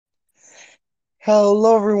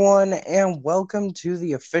Hello, everyone, and welcome to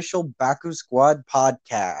the official Bakusquad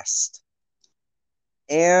podcast.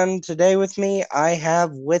 And today with me, I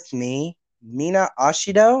have with me Mina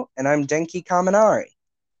Ashido, and I'm Denki Kaminari.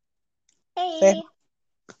 Say,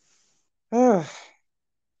 Hey,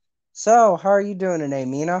 so, how are you doing today,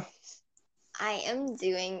 Mina? I am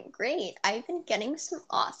doing great. I've been getting some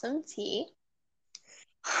awesome tea.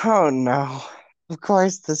 Oh no, of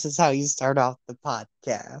course, this is how you start off the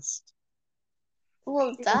podcast.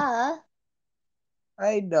 Well, duh.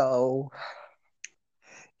 I know.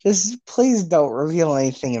 Just please don't reveal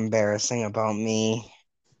anything embarrassing about me.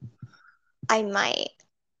 I might.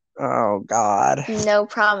 Oh God. No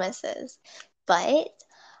promises. But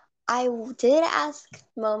I did ask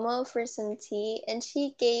Momo for some tea, and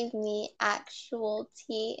she gave me actual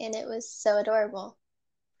tea, and it was so adorable.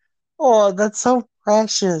 Oh, that's so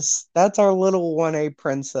precious. That's our little 1A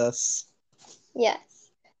princess. Yes.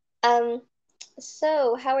 Um,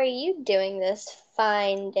 so how are you doing this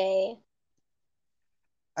fine day?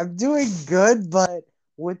 I'm doing good, but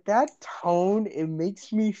with that tone, it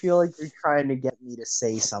makes me feel like you're trying to get me to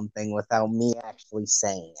say something without me actually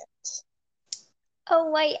saying it. Oh,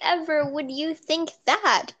 why ever would you think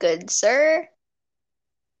that, good sir?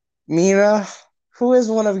 Mina, who is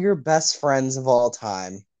one of your best friends of all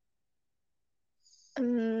time?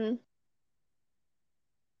 Um,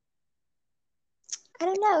 I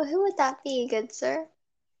don't know. Who would that be, good sir?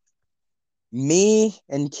 Me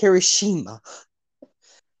and Kirishima.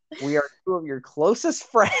 We are two of your closest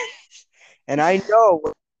friends, and I know.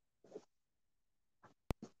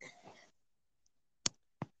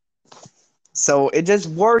 So it just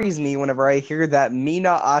worries me whenever I hear that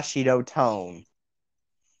Mina Ashido tone.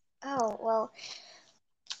 Oh, well,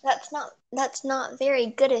 that's not very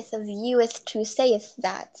goodeth of youeth to sayeth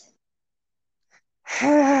that.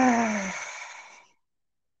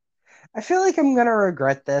 I feel like I'm gonna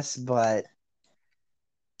regret this, but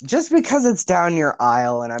just because it's down your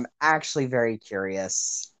aisle and I'm actually very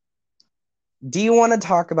curious, do you want to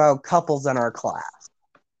talk about couples in our class?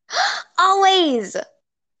 Always!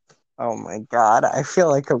 Oh my god, I feel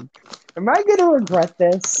like am I gonna regret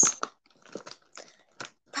this?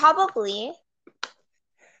 Probably.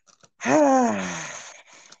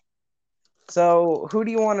 So, who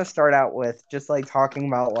do you want to start out with? Just like talking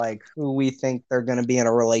about like who we think they're gonna be in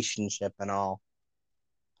a relationship and all.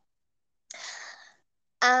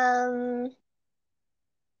 Um,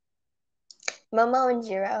 Momo and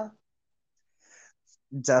Jiro.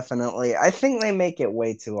 Definitely. I think they make it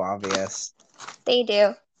way too obvious. They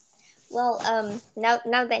do. Well,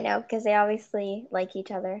 now they know because they obviously like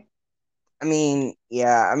each other. I mean,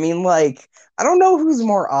 yeah, like, I don't know who's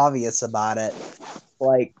more obvious about it.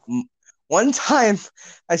 Like, one time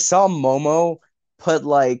I saw Momo put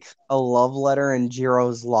like a love letter in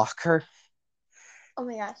Jiro's locker, Oh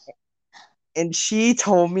my gosh. and she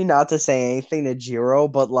told me not to say anything to Jiro,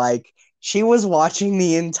 but like, she was watching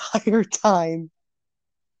the entire time.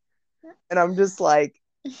 And I'm just like,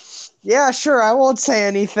 yeah, sure, I won't say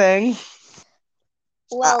anything. I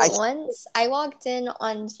Well, once I walked in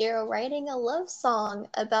on Jiro writing a love song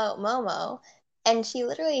about Momo, and she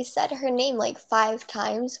literally said her name like 5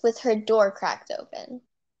 times with her door cracked open.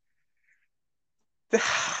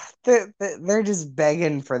 they're just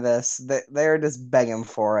begging for this. They're just begging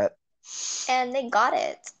for it. And they got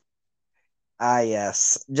it. Ah,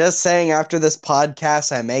 yes. Just saying, after this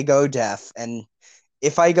podcast, I may go deaf. And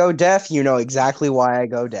if I go deaf, you know exactly why I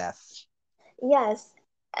go deaf. Yes,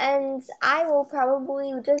 and I will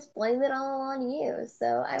probably just blame it all on you,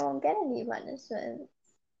 so I won't get any punishment.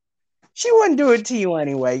 She wouldn't do it to you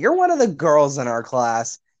anyway. You're one of the girls in our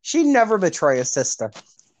class. She'd never betray a sister.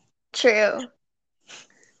 True.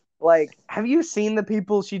 Like, have you seen the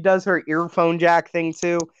people she does her earphone jack thing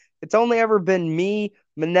to? It's only ever been me,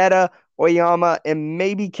 Mineta, Oyama, and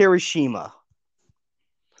maybe Kirishima.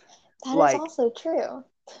 That is Like, also true.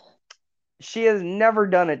 she has never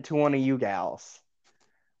done it to one of you gals.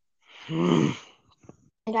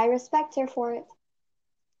 And I respect her for it.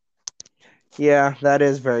 Yeah, that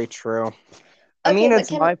is very true. I Okay, mean, but it's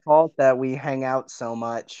can my fault that we hang out so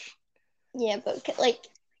much. yeah, but like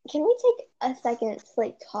can we take a second to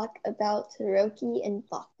like talk about Todoroki and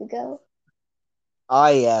Bakugo? Ah,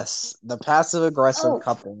 yes, the passive aggressive Oh,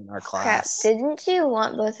 couple in our crap. class. Didn't you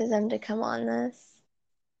want both of them to come on this?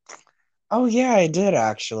 Oh, yeah, I did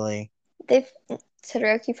actually. They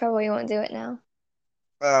Todoroki probably won't do it now.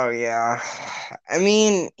 Oh, yeah. I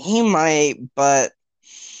mean, he might, but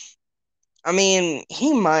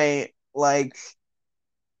he might, like,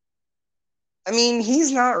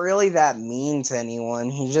 he's not really that mean to anyone.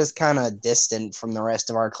 He's just kind of distant from the rest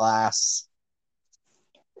of our class.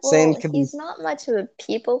 Same Well, could be. he's not much of a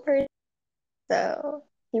people person, so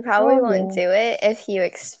he probably Oh won't yeah. do it if you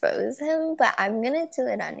expose him, but I'm gonna do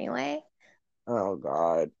it anyway. Oh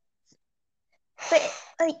God. But,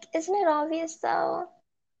 like, isn't it obvious though?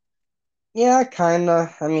 Yeah,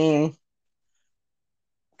 kinda. I mean,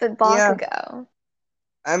 But yeah. Bakugo.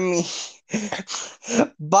 I mean,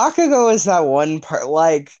 Bakugo is that one part.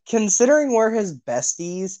 Like, considering we're his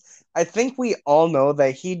besties, I think we all know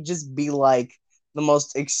that he'd just be like the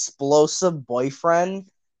most explosive boyfriend,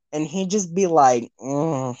 and he'd just be like,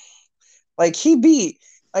 like he'd be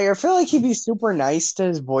like, I feel like he'd be super nice to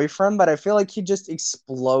his boyfriend, but I feel like he'd just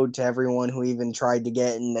explode to everyone who even tried to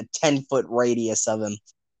get in a 10-foot radius of him.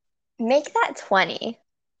 Make that 20.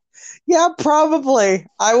 Yeah, probably.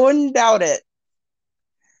 I wouldn't doubt it.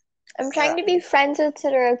 I'm Uh, trying to be friends with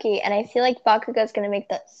Todoroki, and I feel like Bakugo's gonna make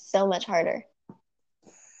that so much harder.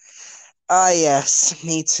 yes,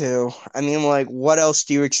 me too. I mean, like, what else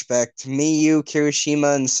do you expect? Me, you,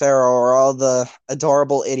 Kirishima, and Sarah are all the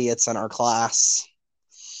adorable idiots in our class.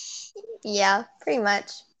 Yeah, pretty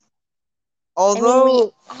much. I mean, we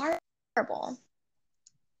Although, are horrible.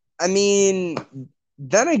 I mean,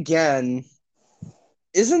 then again,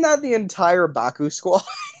 isn't that the entire Baku squad?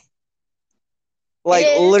 It like,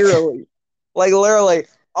 is. literally. Like, literally.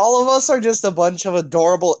 All of us are just a bunch of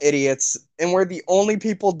adorable idiots, and we're the only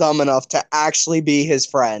people dumb enough to actually be his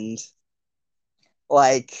friend.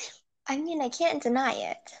 Like, I mean, I can't deny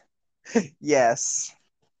it. yes.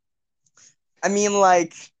 I mean,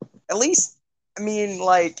 like, at least, at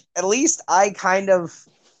least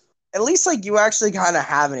at least, like, you actually kind of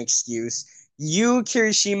have an excuse. You,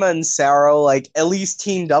 Kirishima, and Saro, like, at least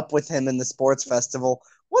teamed up with him in the sports festival.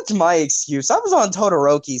 What's my excuse? I was on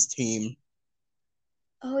Todoroki's team.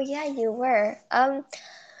 Oh yeah, you were.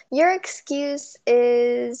 Your excuse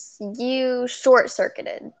is you short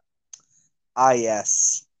circuited. Ah,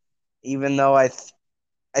 yes. Even though I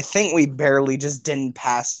think we barely just didn't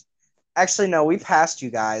pass. Actually, no, we passed you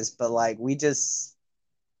guys, but, like, we just.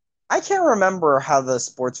 I can't remember how the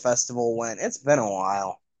sports festival went. It's been a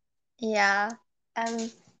while. Yeah.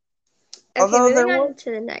 Um. Okay, Although moving there was on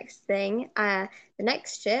to the next thing. The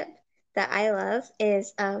next ship that I love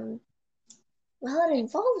is well, it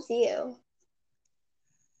involves you.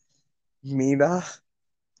 Mina.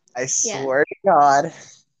 I Yes. swear to God.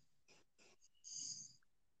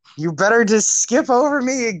 You better just skip over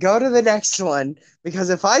me and go to the next one. Because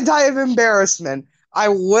if I die of embarrassment, I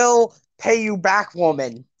will pay you back,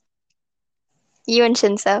 woman. You and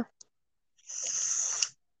Shinso.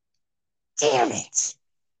 Damn it.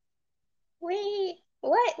 Wait,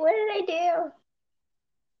 what? What did I do?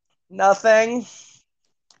 Nothing.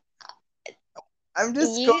 I'm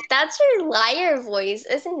just going You, that's your liar voice,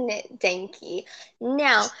 isn't it, Danky? to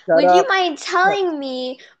Now, shut would you up. mind telling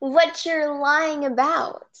me what you're lying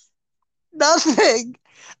about? Nothing.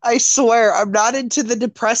 I swear, I'm not into the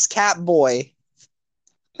depressed cat boy.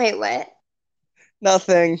 Wait, what?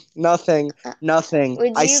 Nothing. Nothing. Uh, Nothing.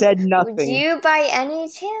 would I you said would nothing. you by any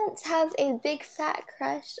chance have a big fat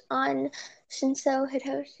crush on Shinso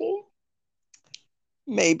Hitoshi?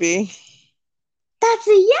 Maybe. That's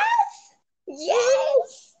a yes!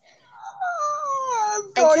 Yes!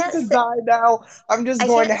 I'm I going can't to say die now. I'm just I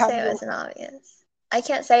going to can't have say it you. wasn't obvious. I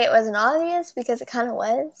can't say it wasn't obvious because it kind of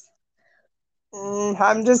was.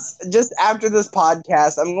 I'm just after this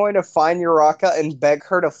podcast, I'm going to find Uraka and beg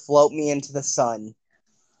her to float me into the sun.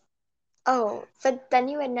 Oh, but then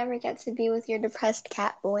you would never get to be with your depressed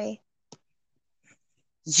cat boy.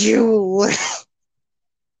 You,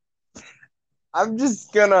 I'm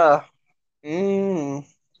just gonna. Mm,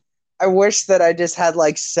 I wish that I just had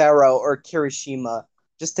like Sero or Kirishima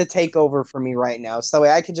just to take over for me right now, so that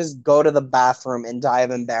way I could just go to the bathroom and die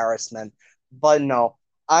of embarrassment. But no,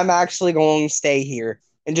 I'm actually going to stay here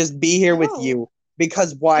and just be here with Oh, you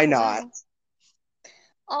because why oh not? wow.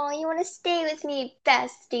 Oh, you want to stay with me,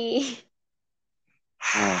 bestie?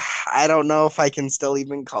 I don't know if I can still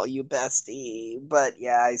even call you bestie, but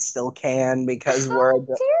yeah, I still can because How we're.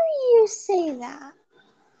 dare you say that?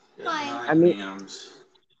 I Fine. mean,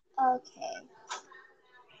 Okay.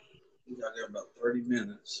 We got there about 30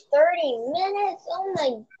 minutes. 30 minutes? Oh my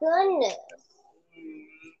goodness.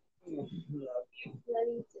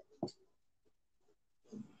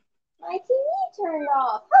 My TV turned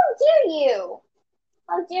off. How dare you?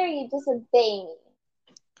 How dare you disobey me?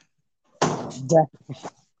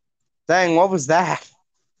 dang, what was that?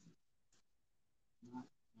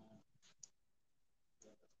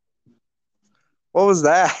 What was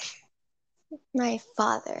that? My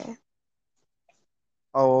father.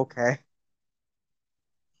 Oh, okay.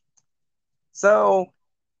 So,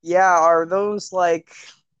 yeah, are those like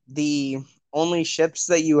the only ships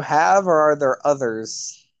that you have, or are there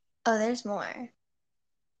others? Oh, there's more.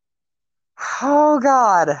 Oh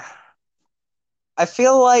God. I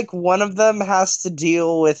feel like one of them has to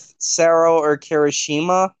deal with Sero or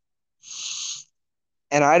Kirishima,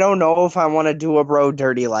 and I don't know if I want to do a bro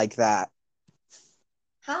dirty like that.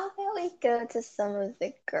 How about we go to some of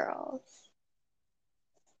the girls?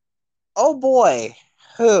 Oh boy,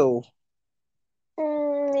 who?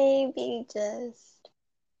 Maybe just,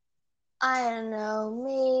 I don't know,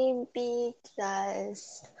 maybe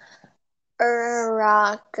just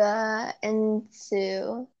Uraraka and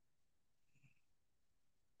Sue.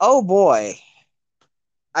 Oh boy.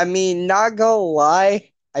 I mean, not gonna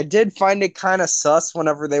lie, I did find it kind of sus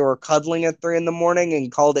whenever they were cuddling at 3 in the morning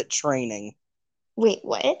and called it training. Wait,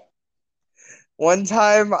 what? One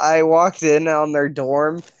time I walked in on their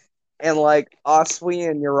dorm and like Asui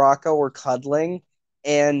and Yuraka were cuddling,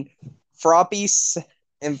 and Froppy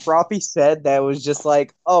Froppy said that it was just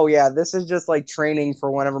like, oh yeah, this is just like training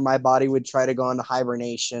for whenever my body would try to go into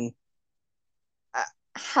hibernation. I,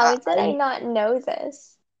 How did I I not know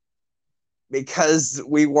this? because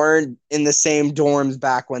we weren't in the same dorms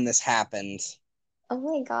back when this happened. Oh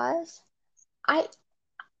my gosh. I,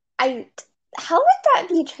 I, how would that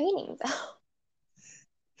be training though?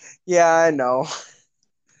 Yeah, I know.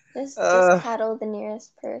 Just Uh, cuddle the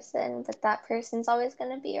nearest person, but that person's always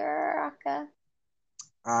gonna be Uraraka.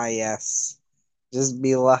 yes. Just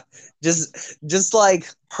be like, just like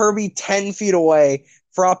Herbie 10 feet away.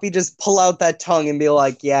 Froppy just pull out that tongue and be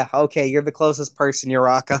like, "Yeah, okay, you're the closest person,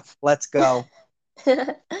 Uraka. Let's go."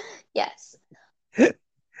 Yes.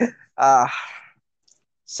 Uh,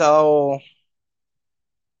 so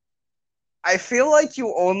I feel like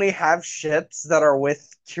you only have ships that are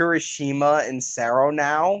with Kirishima and Sero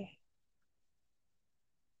now.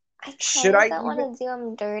 I Should kind of I don't even? want to do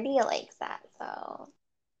them dirty like that, though.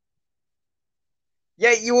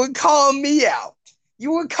 Yeah, you would call me out.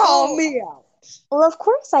 You would call Oh, me out. well, of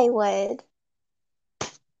course I would.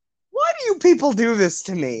 Why do you people do this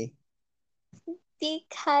to me?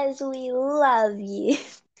 Because we love you.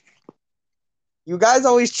 You guys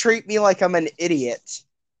always treat me like I'm an idiot.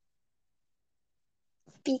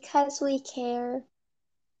 Because we care.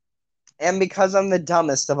 And because I'm the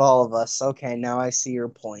dumbest of all of us. Okay, now I see your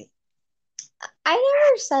point. I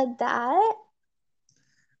never said that.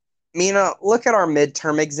 Mina, look at our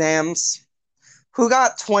midterm exams. Who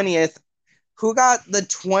got 20th? Who got the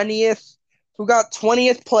 20th? Who got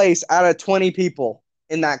 20th place out of 20 people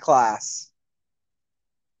in that class?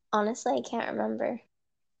 Honestly, I can't remember.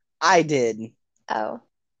 I did. Oh,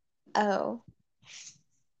 oh.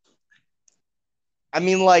 I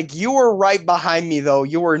mean, like, you were right behind me, though.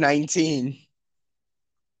 You were 19.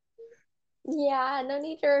 Yeah, no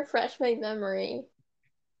need to refresh my memory.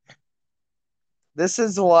 This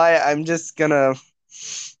is why I'm just gonna.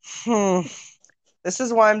 Hmm. This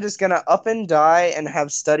is why I'm just gonna up and die and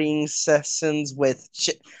have studying sessions with.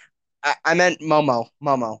 I meant Momo.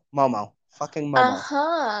 Momo. Momo. Fucking Momo.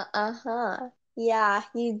 Uh-huh, uh-huh. Yeah,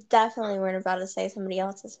 you definitely weren't about to say somebody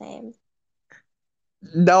else's name.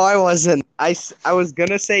 No, I wasn't. I was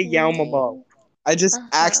gonna say Yao Momo. Mm, I just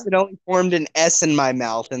uh-huh. accidentally formed an S in my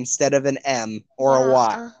mouth instead of an M or a Yeah,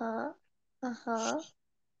 Y. uh-huh. Uh-huh.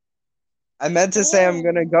 I meant to say I'm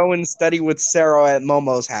gonna Oh. go and study with Sarah at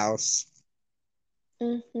Momo's house.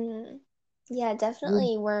 Mm-hmm. Yeah, You-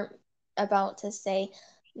 definitely weren't about to say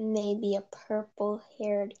maybe a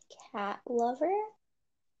purple-haired cat lover.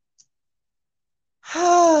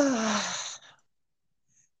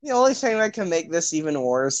 The only thing that can make this even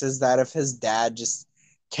worse is that if his dad just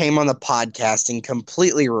came on the podcast and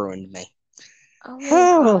completely ruined me. Oh my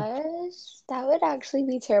gosh, that would actually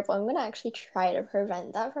be terrible. I'm gonna actually try to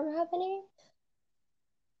prevent that from happening.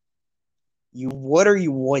 You would or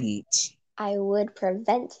you wouldn't. I would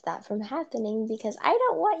prevent that from happening because I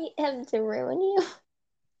don't want him to ruin you.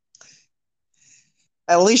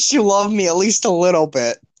 At least you love me at least a little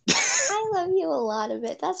bit. I love you a lot of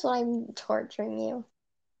it. That's why I'm torturing you.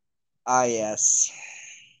 Ah, yes.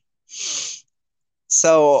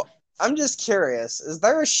 So I'm just curious, is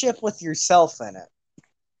there a ship with yourself in it?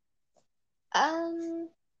 Um,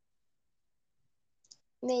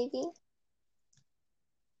 maybe.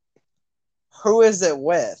 Who is it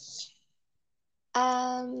with?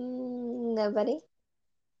 Nobody.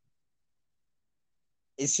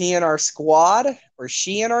 Is he in our squad or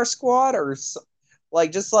she in our squad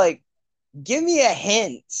like just like give me a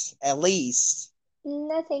hint at least.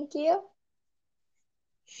 No, thank you.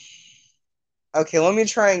 Okay, let me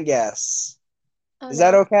try and guess. Oh Is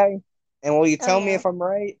that no. okay? And will you Oh tell me if no. I'm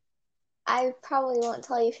right? I probably won't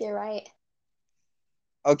tell you if you're right.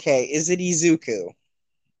 Okay, is it Izuku?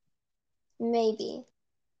 Maybe.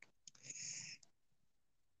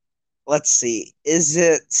 Let's see.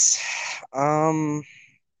 Um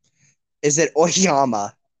is it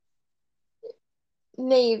Oyama?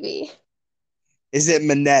 Maybe. Is it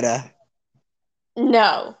Mineta?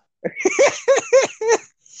 No.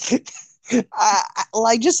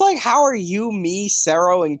 Like just like how are you, me,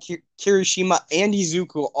 Sero, and Kirishima and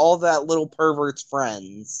Izuku all that little pervert's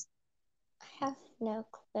friends? I have no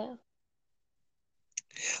clue.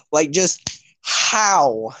 Like just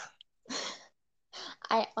how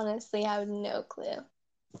I honestly have no clue.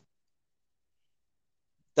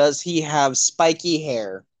 does he have spiky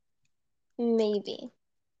hair? Maybe.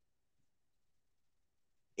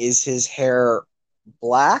 Is his hair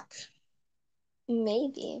black?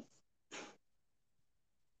 Maybe.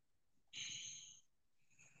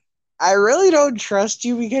 I really don't trust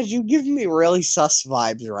you because you give me really sus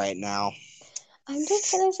vibes right now. I'm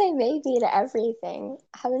just gonna say maybe to everything.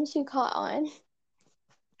 Haven't you caught on?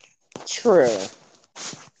 True.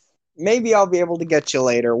 Maybe I'll be able to get you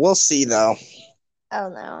later. We'll see though. Oh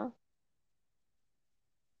no.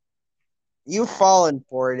 You've Um, fallen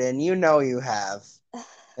for it and you know you have.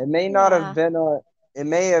 It may not have yeah. been on it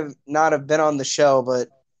may have not have been on the show, but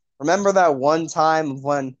remember that one time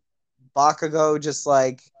when Bakugo just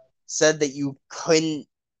like said that you couldn't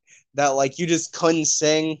that like you just couldn't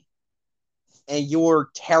sing and you were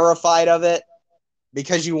terrified of it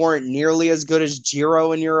because you weren't nearly as good as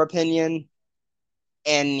Jiro in your opinion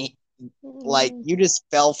and like Mm. you just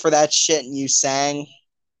fell for that shit and you sang.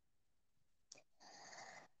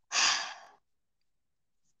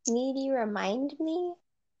 Need you remind me?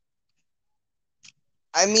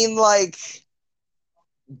 I mean like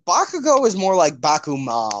Bakugo is more like Baku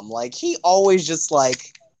mom. Like he always just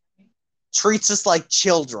like treats us like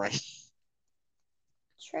children.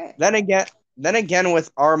 True. Then again,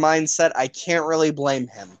 with our mindset, I can't really blame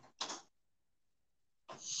him.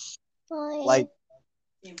 Fine. Like,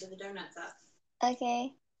 Came for the donuts up.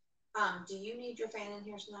 Okay. Do you need your fan in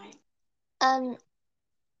here tonight? Um,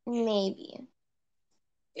 maybe.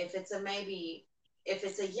 If it's a maybe, if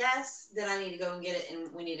it's a yes, then I need to go and get it,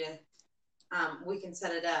 and we need to. We can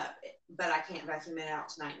set it up, but I can't vacuum it out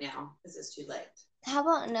tonight now because it's too late. How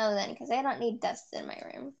about no then? Because I don't need dust in my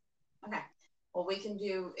room. Okay. Well, we can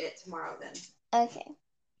do it tomorrow then. Okay.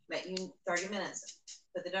 But you 30 minutes.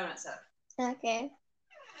 Put the donuts up. Okay.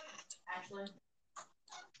 Actually,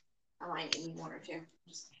 I might need one or two.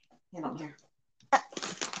 Just get them here. How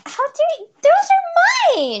do you? Those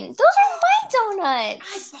are mine. Those are my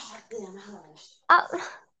donuts. I bought them. Hush.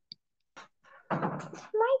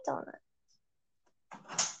 My donut.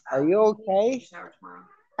 are you okay? Shower tomorrow.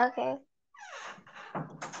 Okay.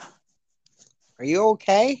 Are you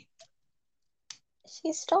okay?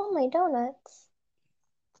 She stole my donuts.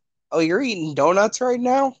 Oh, you're eating donuts right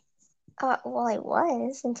now? Well, I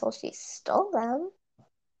was until she stole them.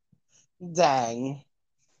 Dang.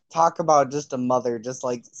 Talk about just a mother just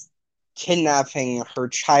like kidnapping her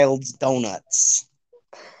child's donuts.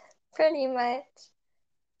 Pretty much.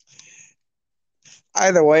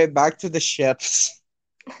 Either way, back to the ships.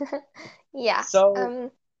 Yeah. So,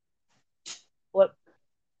 what?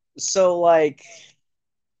 So, like,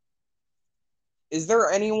 is there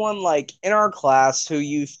anyone like in our class who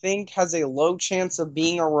you think has a low chance of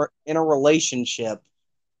being in a relationship,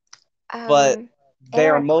 but Um, in they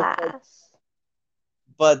are our most class.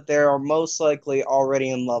 but they are most likely already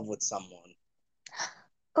in love with someone?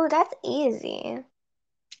 Oh, that's easy.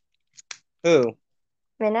 Who?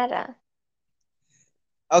 Minetta.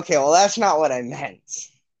 Okay, well that's not what I meant.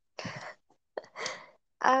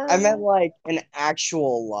 I meant Um, like an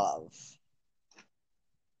actual love.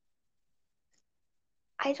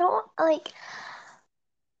 I don't like.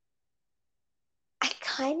 I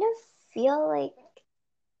kind of feel like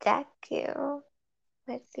Deku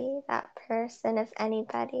would be that person, if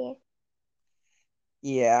anybody.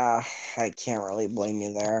 Yeah, I can't really blame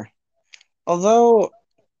you there. Although,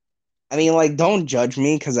 I mean, like, don't judge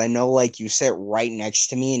me because I know, like, you sit right next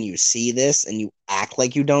to me and you see this and you act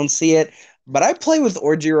like you don't see it. But I play with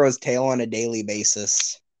Orjiro's tail on a daily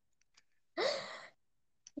basis.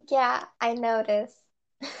 Yeah, I noticed.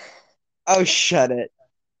 Oh, shut it.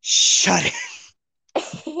 Shut it.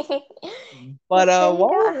 You But, sure you while don't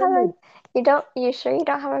we're have on the, you sure you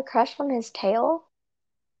don't have a crush on his tail?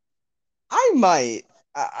 I might.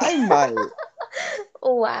 I might.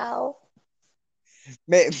 Wow.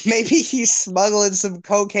 Maybe he's smuggling some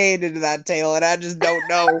cocaine into that tail and I just don't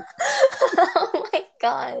know. Oh my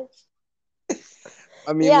gosh.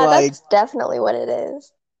 I mean, Yeah, like, that's definitely what it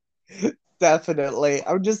is. definitely.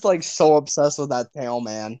 I'm just, like, so obsessed with that tail,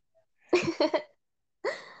 man.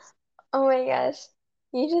 Oh my gosh.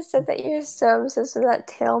 You just said that you're so obsessed with that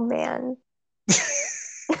tail man.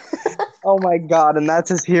 Oh my god, and that's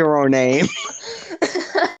his hero name.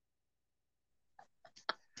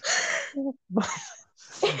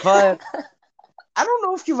 But I don't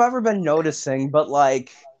know if you've ever been noticing, but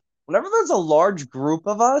like whenever there's a large group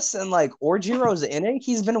of us and like Orjiro's in it,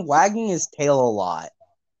 he's been wagging his tail a lot.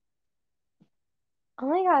 Oh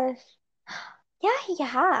my gosh. Yeah, he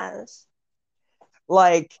has.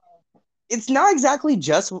 Like it's not exactly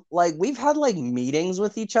just like we've had like meetings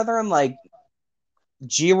with each other and like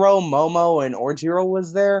Jiro, Momo, and Orjiro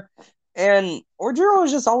was there. And Orjiro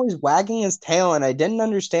was just always wagging his tail and I didn't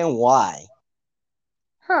understand why.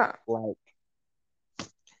 Huh. Like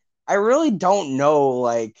I really don't know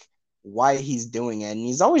like why he's doing it. And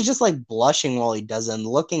he's always just like blushing while he does it and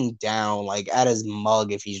looking down like at his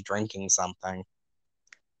mug if he's drinking something.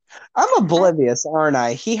 I'm oblivious, aren't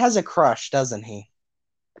I? He has a crush, doesn't he?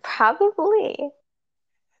 Probably.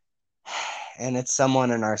 And it's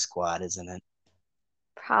someone in our squad, isn't it?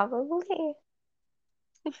 Probably.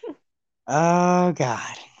 Oh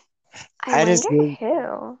God. I I wonder just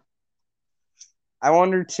who. I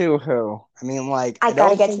wonder too who. I mean like I I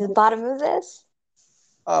gotta don't get to think the bottom of this.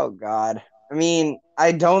 oh God. I mean,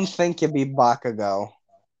 I don't think it'd be Bakugo.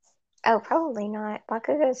 Oh, probably not.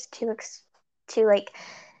 Bakugo's too like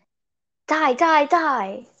die, die,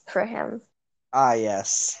 die for him. Ah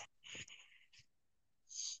yes.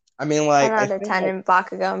 I mean 10 like I out of think 10 like in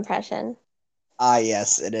Bakugo impression. ah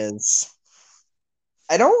yes, it is.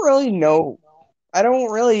 I don't really know. I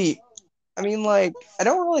don't really I mean like I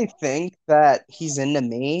don't really think that he's into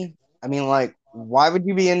me. I mean like why would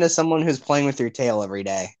you be into someone who's playing with your tail every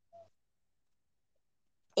day?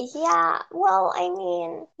 Yeah, well, I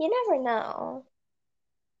mean, you never know.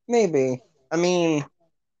 Maybe. I mean,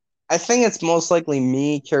 I think it's most likely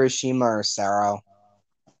me, Kirishima, or Saro.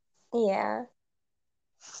 Yeah.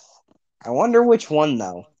 I wonder which one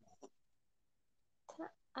though.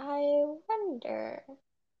 I wonder.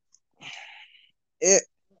 It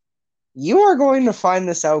You are going to find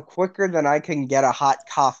this out quicker than I can get a hot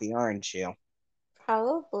coffee, aren't you?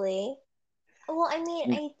 Probably. Well, I mean,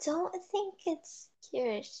 I don't think it's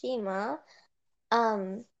Kirishima.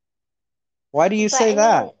 Um, Why do you but say I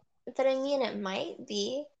that? mean, but I mean, it might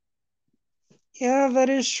be. Yeah, that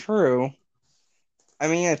is true. I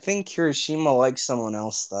mean, I think Kirishima likes someone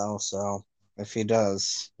else though, so if he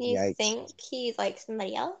does, You yikes. think he likes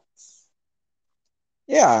somebody else?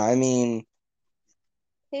 Yeah, I mean,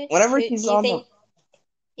 whenever Who he's do you on the think?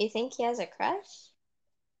 You think he has a crush?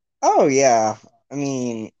 Oh yeah. I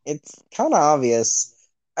mean, it's kind of obvious.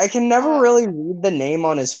 I can never Oh, really read the name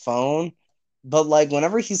on his phone, but like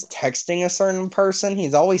whenever he's texting a certain person,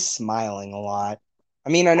 he's always smiling a lot. I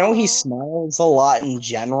mean, I know he oh, smiles a lot in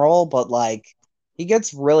general, but like he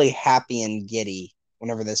gets really happy and giddy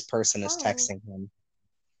whenever this person is oh, texting him.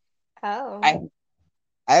 oh. I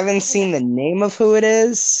I haven't seen the name of who it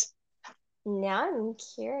is. Now I'm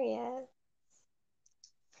curious.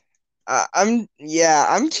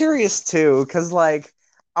 I'm curious too, cause like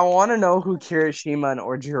I want to know who Kirishima and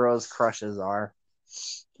Orjiro's crushes are.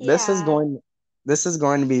 This is Yeah. going this is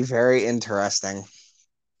going to be very interesting.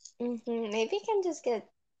 Maybe I can just get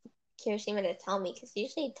Kirishima to tell me because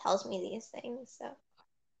usually he tells me these things. So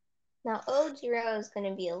now Ojiro is going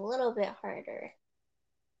to be a little bit harder.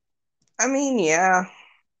 I mean, yeah.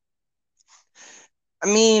 I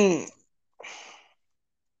mean,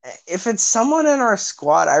 if it's someone in our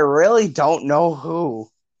squad, I really don't know who.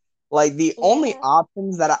 Like the only Yeah.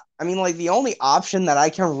 options that I mean, like the only option that I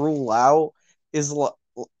can rule out is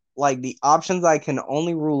like the options I can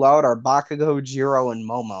only rule out are Bakugo, Jiro, and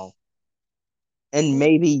Momo, and Mm,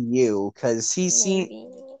 maybe you, because he seemed,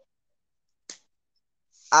 maybe.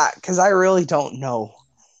 because I really don't know.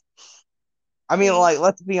 I mean, Mm. like,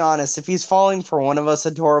 let's be honest. If he's falling for one of us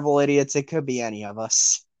adorable idiots, it could be any of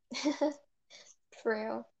us.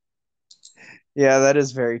 True. Yeah, that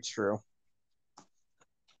is very true.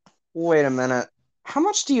 Wait a minute. How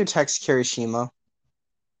much do you text Kirishima?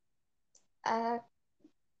 Uh,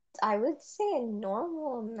 I would say a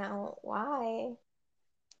normal amount. Why?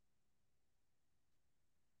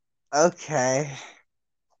 Okay.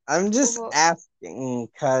 I'm just Well, asking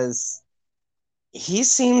because he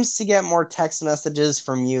seems to get more text messages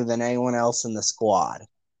from you than anyone else in the squad.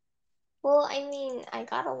 well, I mean, I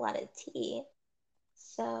got a lot of tea,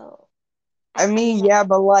 so I I mean, mean, yeah,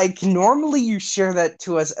 but like normally you share that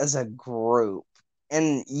to us as a group.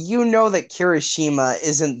 And you know that Kirishima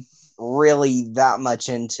isn't really that much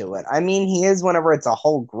into it. I mean, he is whenever it's a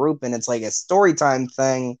whole group and it's like a story time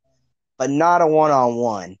thing, but not a one on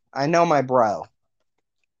one. I know my bro.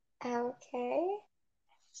 okay.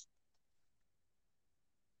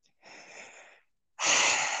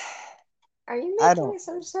 Are you I don't. making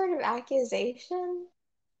some sort of accusation?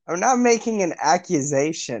 I'm not making an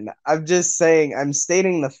accusation. I'm just saying I'm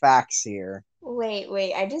stating the facts here.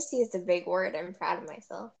 Wait, I just used a big word. I'm proud of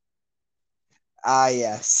myself. Ah,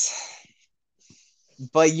 yes.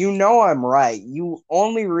 But you know I'm right. You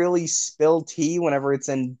only really spill tea whenever it's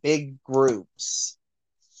in big groups.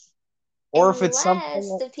 Or if it's something Unless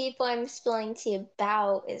like, the people I'm spilling tea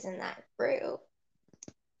about is in that group.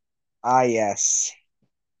 ah, yes.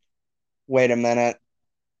 Wait a minute.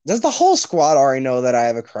 Does the whole squad already know that I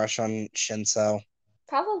have a crush on Shinso?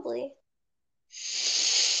 Probably.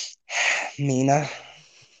 Mina,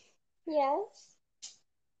 Yes.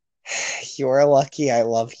 you're lucky I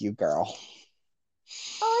love you, girl.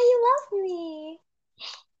 Oh, you love me.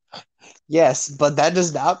 Yes, but that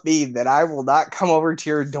does not mean that I will not come over to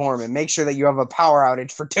your dorm and make sure that you have a power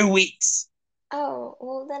outage for 2 weeks. Oh,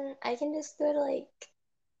 well then I can just go to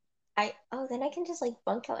then I can just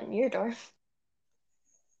bunk out in your dorm.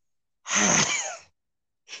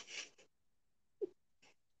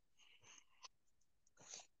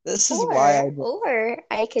 This is why Or I. or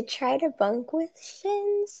I could try to bunk with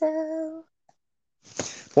Shinzo.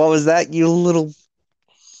 What was that, you little.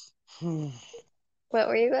 Hmm. What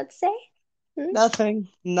were you about to say? Hmm? Nothing.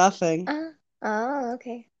 Nothing. Oh,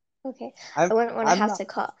 okay. Okay. I I'm. wouldn't want to I'm have not. to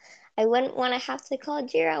call I wouldn't want to have to call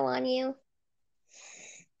Jiro on you.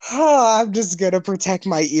 I'm just gonna protect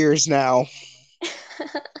my ears now.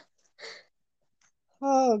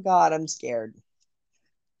 Oh God, I'm scared.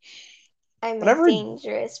 I'm a Whatever.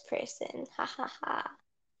 dangerous person. Ha ha ha.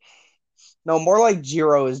 No, more like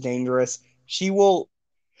Jiro is dangerous. She will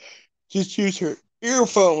just use her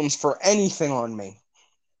earphones for anything on me.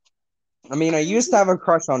 I mean, I used to have a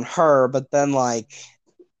crush on her, but then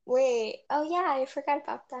Wait. Oh yeah, I forgot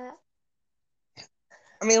about that.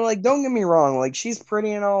 I mean, don't get me wrong, she's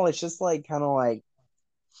pretty and all. It's just kind of I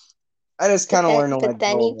just kind of learned to let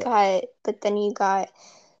go of it. But then you got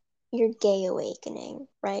your gay awakening,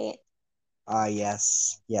 right? Ah,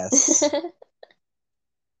 yes, yes,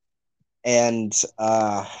 and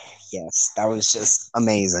yes, that was just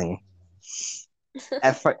amazing.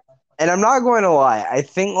 And I'm not going to lie, I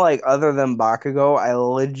think other than Bakugo, I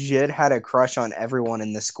legit had a crush on everyone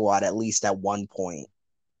in the squad at least at one point.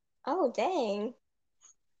 Oh, dang.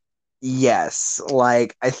 Yes, I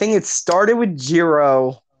think it started with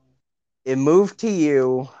Jiro, it moved to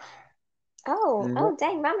you. Oh,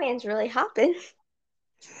 dang, my man's really hopping.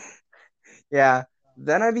 Yeah.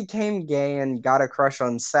 Then I became gay and got a crush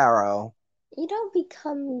on Saro. You don't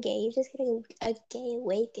become gay, you just get a gay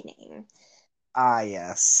awakening. Ah,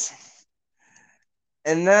 yes.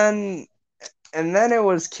 And then it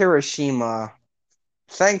was Kirishima.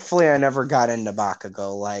 Thankfully, I never got into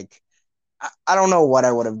Bakugo. I don't know what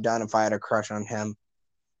I would have done if I had a crush on him.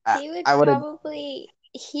 I would have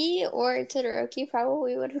He or Todoroki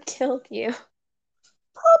probably would have killed you.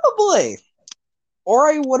 probably, or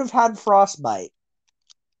I would have had frostbite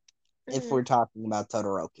if Mm, we're talking about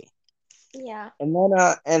Todoroki. yeah. And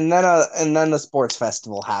then the sports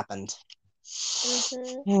festival happened.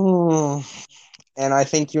 Mm-hmm. And I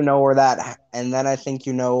think you know where and then I think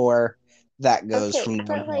you know where that goes Okay, from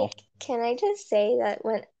but downhill. can I just say that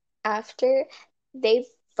when after they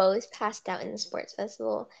both passed out in the sports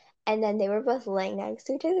festival and then they were both laying next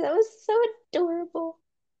to each other, that was so adorable.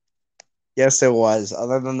 Yes, it was.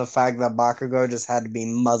 Other than the fact that Bakugo just had to be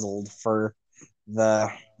muzzled for the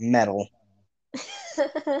medal.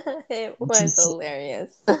 It was It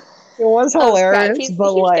hilarious. was Oh crap, hilarious,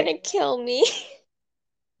 but he's gonna kill me.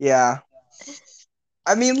 yeah.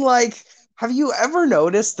 I mean, have you ever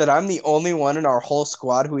noticed that I'm the only one in our whole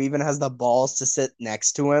squad who even has the balls to sit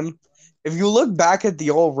next to him? If you look back at the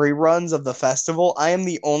old reruns of the festival, I am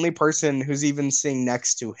the only person who's even sitting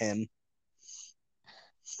next to him.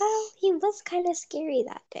 Well, he was kind of scary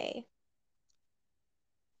that day.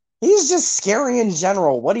 He's just scary in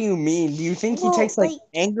general. What do you mean? Do you think he Well, takes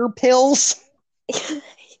anger pills?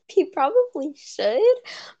 he probably should,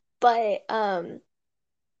 but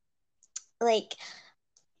like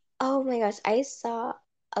oh my gosh, I saw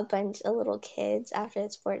a bunch of little kids after the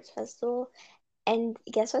sports festival, and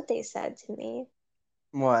guess what they said to me?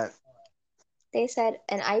 What? They said,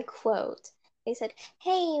 and I quote, they said,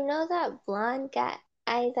 "Hey, you know that blonde guy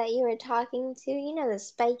that you were talking to? You know the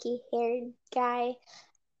spiky haired guy?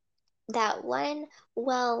 That one?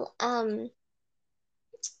 Well,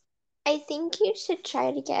 I think you should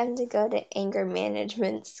try to get him to go to anger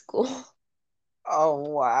management school." Oh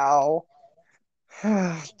wow.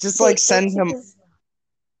 Just They send him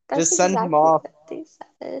that's just send him exactly off. what they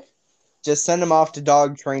said. Just send him off to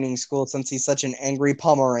dog training school since he's such an angry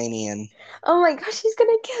Pomeranian. Oh my gosh, he's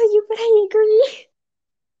gonna kill you, but I agree.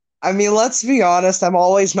 I mean, let's be honest. I'm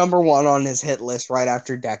always number one on his hit list right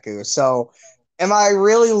after Deku. So, am I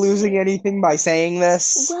really losing anything by saying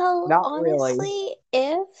this? Well, Not really. honestly,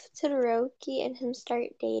 if Todoroki and him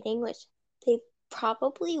start dating, which they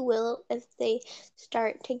probably will if they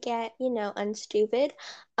start to get, unstupid,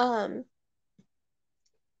 um,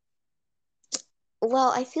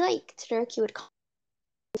 well, I feel like Todoroki would call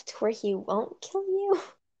to where he won't kill you.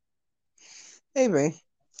 Maybe.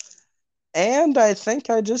 And I think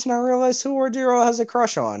I just now realized who Orjiro has a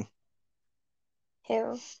crush on.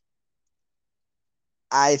 Who?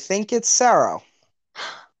 I think it's Sarah.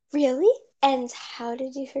 Really? And how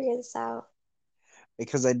did you figure this out?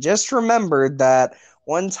 Because I just remembered that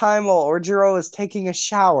one time while Orjiro was taking a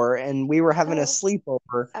shower and we were having a Oh,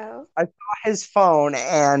 sleepover, oh, I saw his phone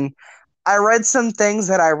and I read some things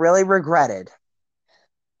that I really regretted.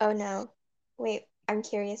 oh no. Wait, I'm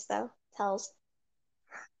curious though. Tell us.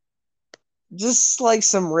 Just like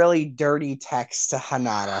some really dirty text to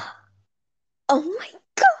Hanada. Oh my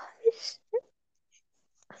gosh.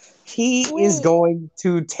 He is Wait, going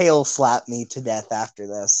to tail slap me to death after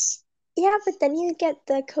this. yeah, but then you get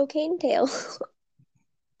the cocaine tail.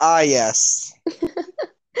 Ah, yes.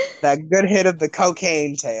 That good hit of the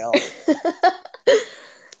cocaine tail.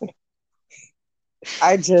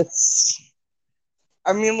 I just,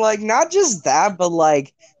 I mean, like, not just that, but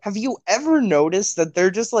like, have you ever noticed that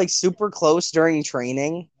they're just like super close during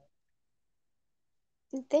training?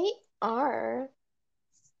 They are.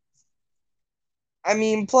 I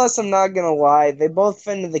mean, plus, I'm not gonna lie, they both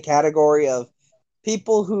fit into the category of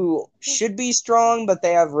people who should be strong, but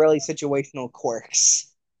they have really situational quirks.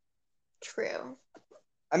 True.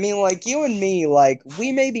 I mean, like, you and me, like,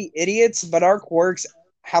 we may be idiots, but our quirks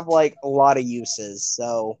have like a lot of uses,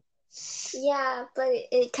 so Yeah, but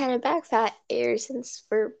it kind of backfires since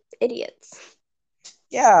we're idiots.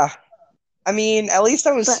 yeah. I mean, at least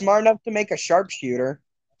I was But smart enough to make a sharpshooter,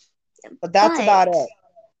 but that's about but it.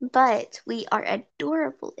 but we are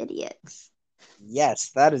adorable idiots. Yes,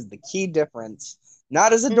 that is the key difference.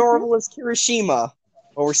 Not as Mm-hmm. adorable as Kirishima,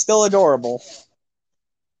 but we're still adorable.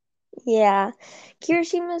 Yeah.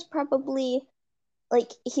 Kirishima is probably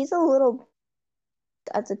like he's a little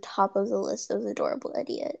at the top of the list of adorable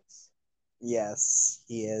idiots. Yes,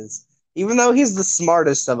 he is. Even though he's the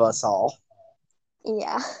smartest of us all.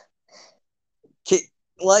 Yeah. Can,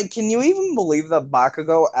 like, can you even believe that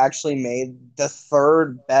Bakugo actually made the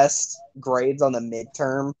third best grades on the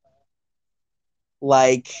midterm?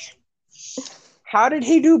 Like, how did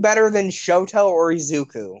he do better than Shoto or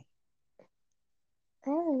Izuku?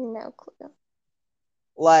 I have no clue.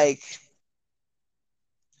 Like,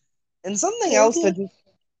 and something else that Maybe just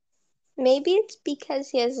maybe it's because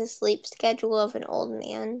he has a sleep schedule of an old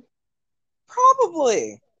man.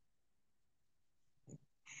 probably.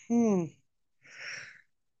 Hmm.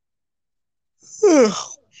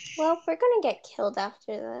 Well, we're gonna get killed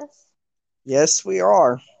after this. Yes, we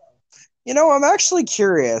are. You know, I'm actually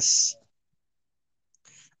curious.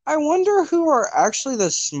 I wonder who are actually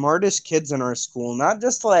the smartest kids in our school, not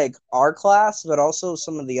just like our class, but also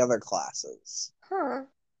some of the other classes. Huh.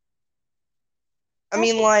 I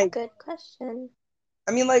That's mean, a like, good question.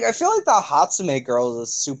 I feel like the Hatsume girl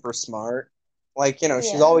is super smart. Like,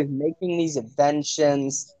 she's Yeah. always making these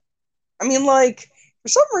inventions. I mean, like, for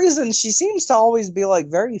some reason, she seems to always be like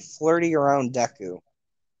very flirty around Deku.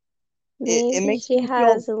 It Maybe makes she me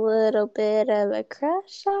feel has a little bit of a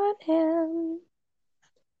crush on him.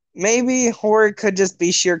 maybe, or it could just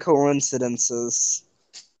be sheer coincidences.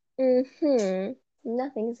 Mm-hmm.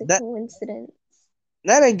 Nothing's a That coincidence.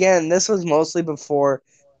 then again, this was mostly before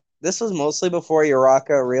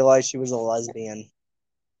Uraka realized she was a lesbian.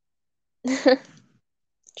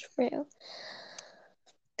 True.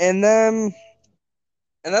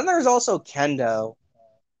 And then there's also Kendo.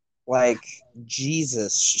 Like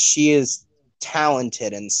Jesus, she is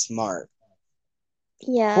talented and smart.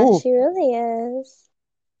 Yeah, Whew. she really is.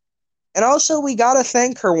 And also we gotta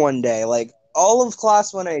thank her one day. Like all of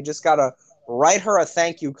class 1A just gotta write her a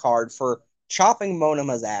thank you card for chopping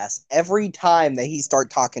Monema's ass every time that he start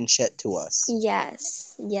talking shit to us.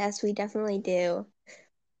 Yes. Yes, we definitely do.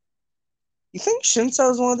 You think Shinso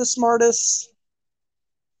is one of the smartest?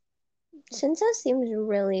 Shinzo seems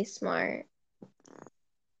really smart.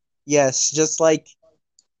 Yes, just like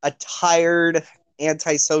a tired,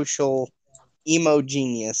 antisocial, emo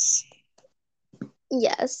genius.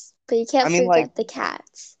 Yes, but you I can't mean, like, forget the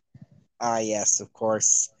cats. yes, of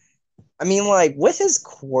course. I mean, like, with his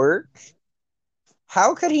quirk,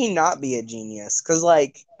 how could he not be a genius? Because,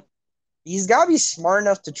 like, he's got to be smart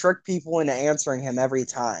enough to trick people into answering him every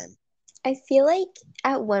time. I feel like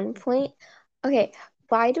at one point, okay,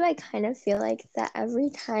 why do I kind of feel like that every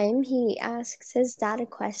time he asks his dad a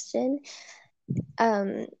question,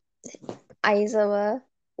 um, Aizawa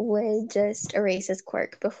would just erase his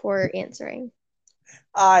quirk before answering.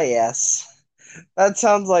 Ah, yes. That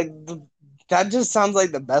sounds like that just sounds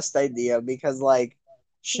like the best idea because like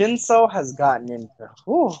Shinso has gotten into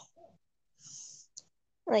whew,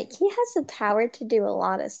 Like he has the power to do a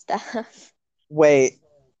lot of stuff. wait,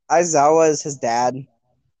 Aizawa is his dad.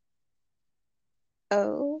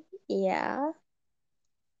 Oh, yeah.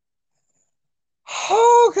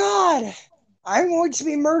 Oh God. I'm going to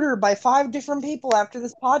be murdered by 5 different people after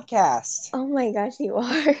this podcast. Oh my gosh, you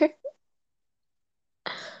are.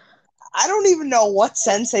 I don't even know what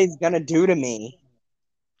Sensei's gonna do to me.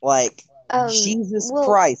 Like, Jesus Well,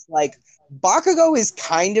 Christ. Like, Bakugo is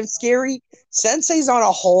kind of scary. Sensei's on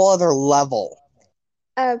a whole other level.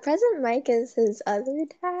 President Mike is his other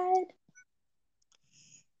dad.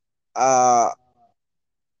 Uh,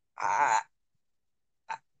 I,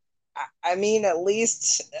 I mean, at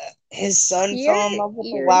least his son Your fell in love with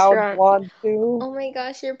the loud eardrum. blonde too. Oh my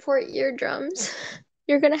gosh, your poor eardrums.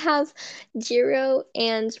 You're gonna have Jiro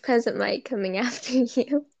and President Mike coming after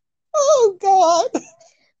you. Oh God.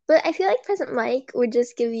 But I feel like President Mike would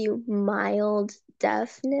just give you mild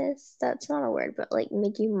deafness. That's not a word, but like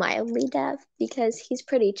make you mildly deaf because he's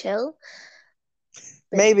pretty chill.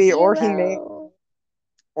 But Maybe, Jiro,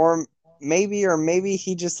 or maybe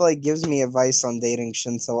he just like gives me advice on dating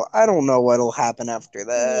Shinso. I don't know what'll happen after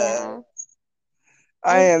that. yeah.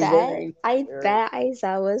 I am very I scared. bet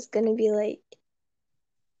Aizawa's gonna be like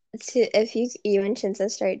if you and Shinzo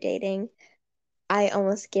start dating, I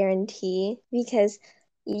almost guarantee because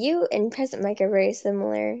you and President Mike are very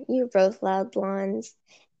similar. You're both loud blondes,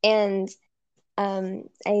 and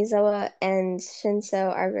Aizawa and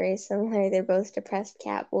Shinso are very similar. They're both depressed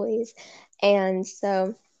cat boys, and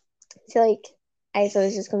so I feel like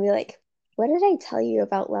Aizawa's just gonna be like, "What did I tell you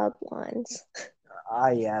about loud blondes?" Ah,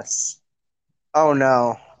 yes. Oh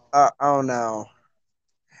no. Oh no.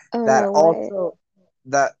 Oh That no, what? also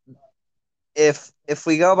that if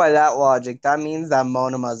we go by that logic, that means that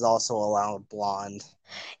Monoma is also a loud blonde.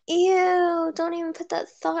 Ew! Don't even put that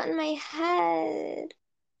thought in my head.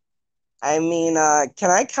 I mean,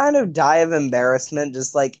 can I kind of die of embarrassment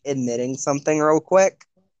just like admitting something real quick?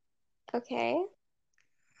 Okay.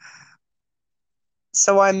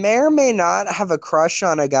 So I may or may not have a crush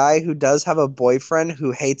on a guy who does have a boyfriend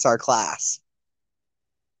who hates our class.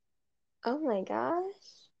 Oh my gosh.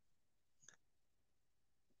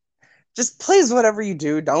 Just please, whatever you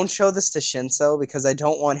do, don't show this to Shinso because I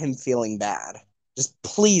don't want him feeling bad. Just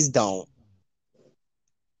please don't.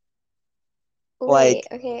 Wait, Like,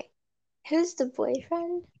 okay. Who's the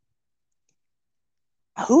boyfriend?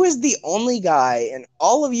 who is the only guy in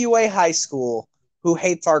all of UA high school who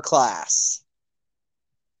hates our class?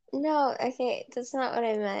 No, okay, that's not what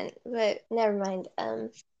I meant, but never mind.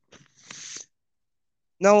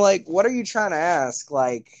 No, like, what are you trying to ask?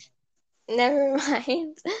 Like, Never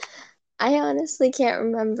mind. I honestly can't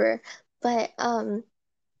remember. But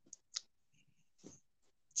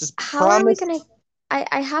just how are we promise. gonna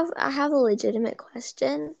I have a legitimate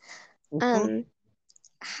question. Mhm. Um,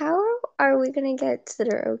 how are we gonna get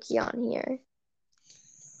Todoroki on here?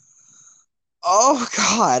 Oh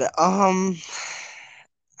God.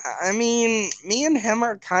 I mean, me and him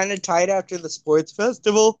are kind of tight after the sports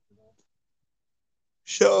festival,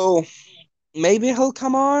 so maybe he'll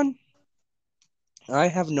come on. I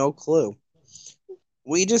have no clue.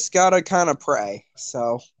 We just gotta kind of pray.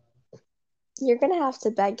 So You're gonna have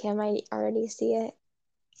to beg him, I already see it.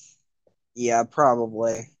 yeah,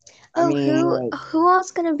 probably. I Oh, mean, who like, who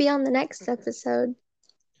else gonna be on the next episode?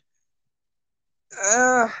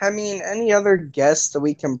 I mean, any other guests that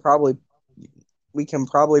we can probably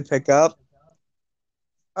pick up.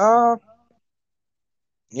 Uh,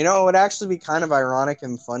 it would actually be kind of ironic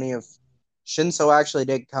and funny if Shinso actually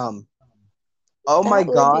did come. Oh my That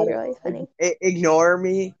would God. be really funny. Ignore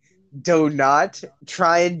me. Do not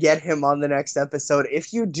try and get him on the next episode.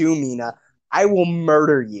 If you do, Mina, I will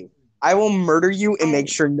murder you. I will murder you and make I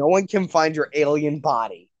sure no one can find your alien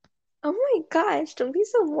body. Oh my gosh, don't be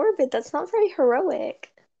so morbid. That's not very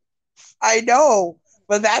heroic. I know,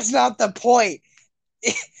 but that's not the point.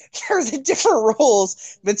 There's different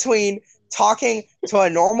rules between talking to a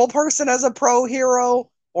normal person as a pro hero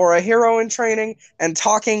or a hero in training and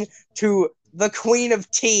talking to the queen of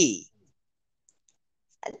tea.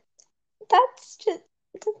 That's just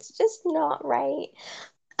that's just not right.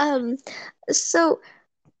 Um, so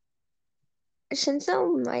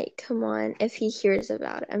Shinzo might come on if he hears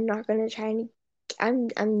about it. I'm not gonna try and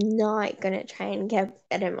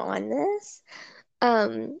get him on this.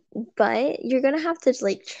 But you're gonna have to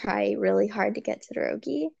like try really hard to get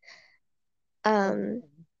Todoroki. Um,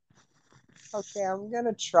 Okay, I'm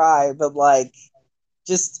gonna try, but like,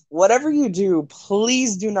 just whatever you do,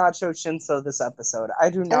 please do not show Shinso this episode. I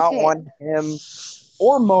do not okay. want him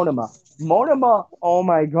or Monoma. Monoma, oh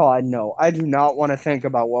my god, no. I do not want to think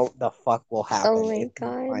about what the fuck will Oh happen my if he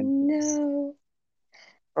God, finds this. no.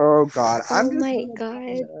 Oh god, Oh my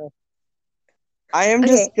God. I am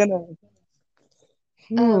just Okay. gonna.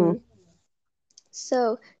 Hmm. Um,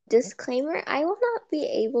 so disclaimer, I will not be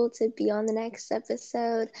able to be on the next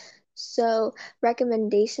episode. So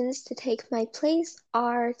recommendations to take my place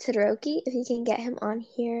are Todoroki, if you can get him on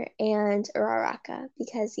here, and Uraraka,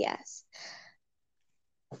 because yes.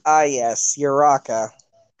 Ah, yes, Uraka,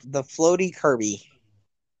 the floaty Kirby.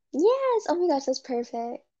 Yes, oh my gosh, that's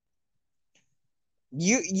perfect.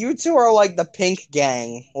 You two are like the pink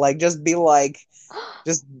gang. Like, just be like,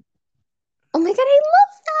 just Oh my God, I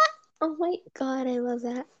love that. Oh my God, I love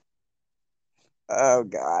that. oh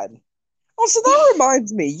god. Also, that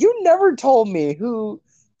reminds me, you never told me who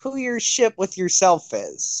your ship with yourself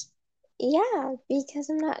is. Yeah, because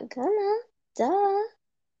I'm not gonna. Duh.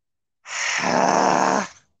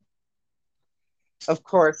 Of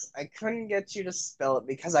course, I couldn't get you to spell it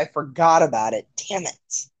because I forgot about it. Damn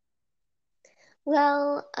it.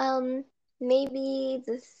 Well, maybe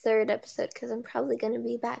the third episode, because I'm probably gonna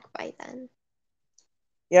be back by then.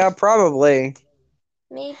 Yeah, probably.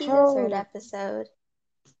 Maybe the third Oh, episode.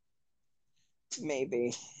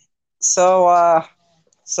 maybe. So,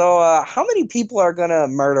 how many people are gonna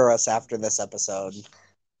murder us after this episode?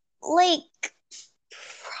 Like,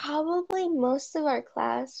 probably most of our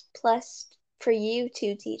class, plus for you,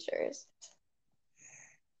 two teachers.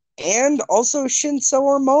 And also Shinso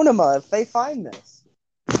or Monoma if they find this.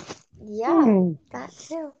 Yeah, Hmm. that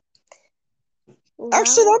too.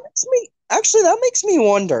 Actually, that Well, makes me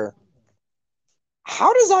wonder.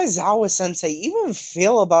 How does Aizawa Sensei even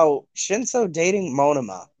feel about Shinso dating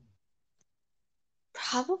Monoma?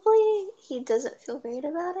 probably he doesn't feel great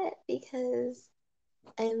about it because,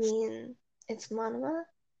 I mean, it's Monoma.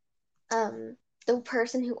 The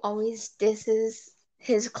person who always disses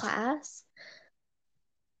his class.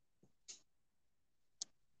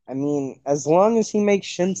 I mean, as long as he makes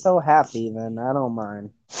Shinso happy, then I don't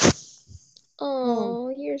mind. Hmm. Oh,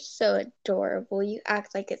 you're so adorable. You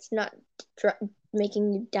act like it's not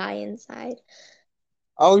making you die inside.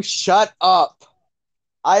 Oh, shut up!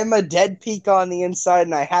 I'm a dead peak on the inside,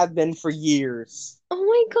 and I have been for years. Oh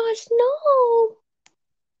my gosh, no!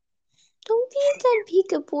 Don't be a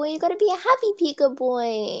dead Pika boy. You gotta be a happy Pika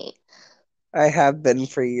boy. I have been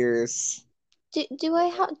for years. Do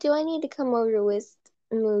I need to come over with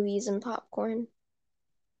movies and popcorn?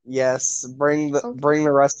 Yes, Okay. bring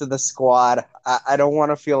the rest of the squad. I don't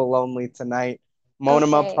want to feel lonely tonight.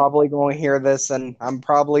 Monoma Okay. probably going to hear this, and I'm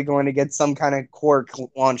probably going to get some kind of quirk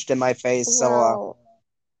launched in my face. So,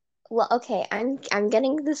 Well, okay. I'm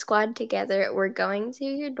getting the squad together. We're going to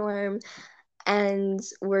your dorm and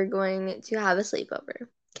we're going to have a sleepover.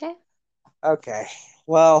 Okay? okay.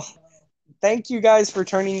 Well, thank you guys for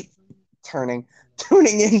tuning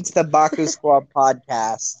into the Bakusquad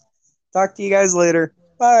podcast. Talk to you guys later.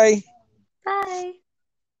 Bye. Bye.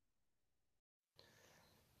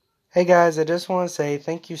 Hey guys, I just want to say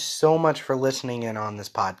thank you so much for listening in on this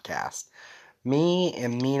podcast. Me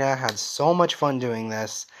and Mina had so much fun doing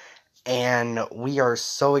this, and we are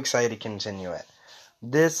so excited to continue it.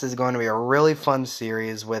 This is going to be a really fun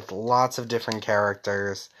series with lots of different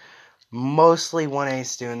characters, mostly 1A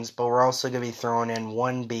students, but we're also going to be throwing in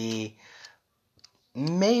 1B,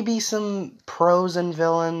 maybe some pros and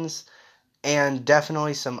villains, and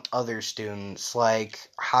definitely some other students like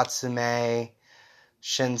Hatsume,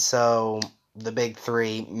 Shinso, the big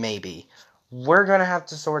three, maybe. We're going to have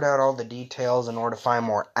to sort out all the details in order to find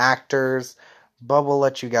more actors, but we'll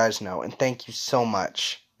let you guys know. And thank you so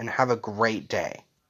much, and have a great day.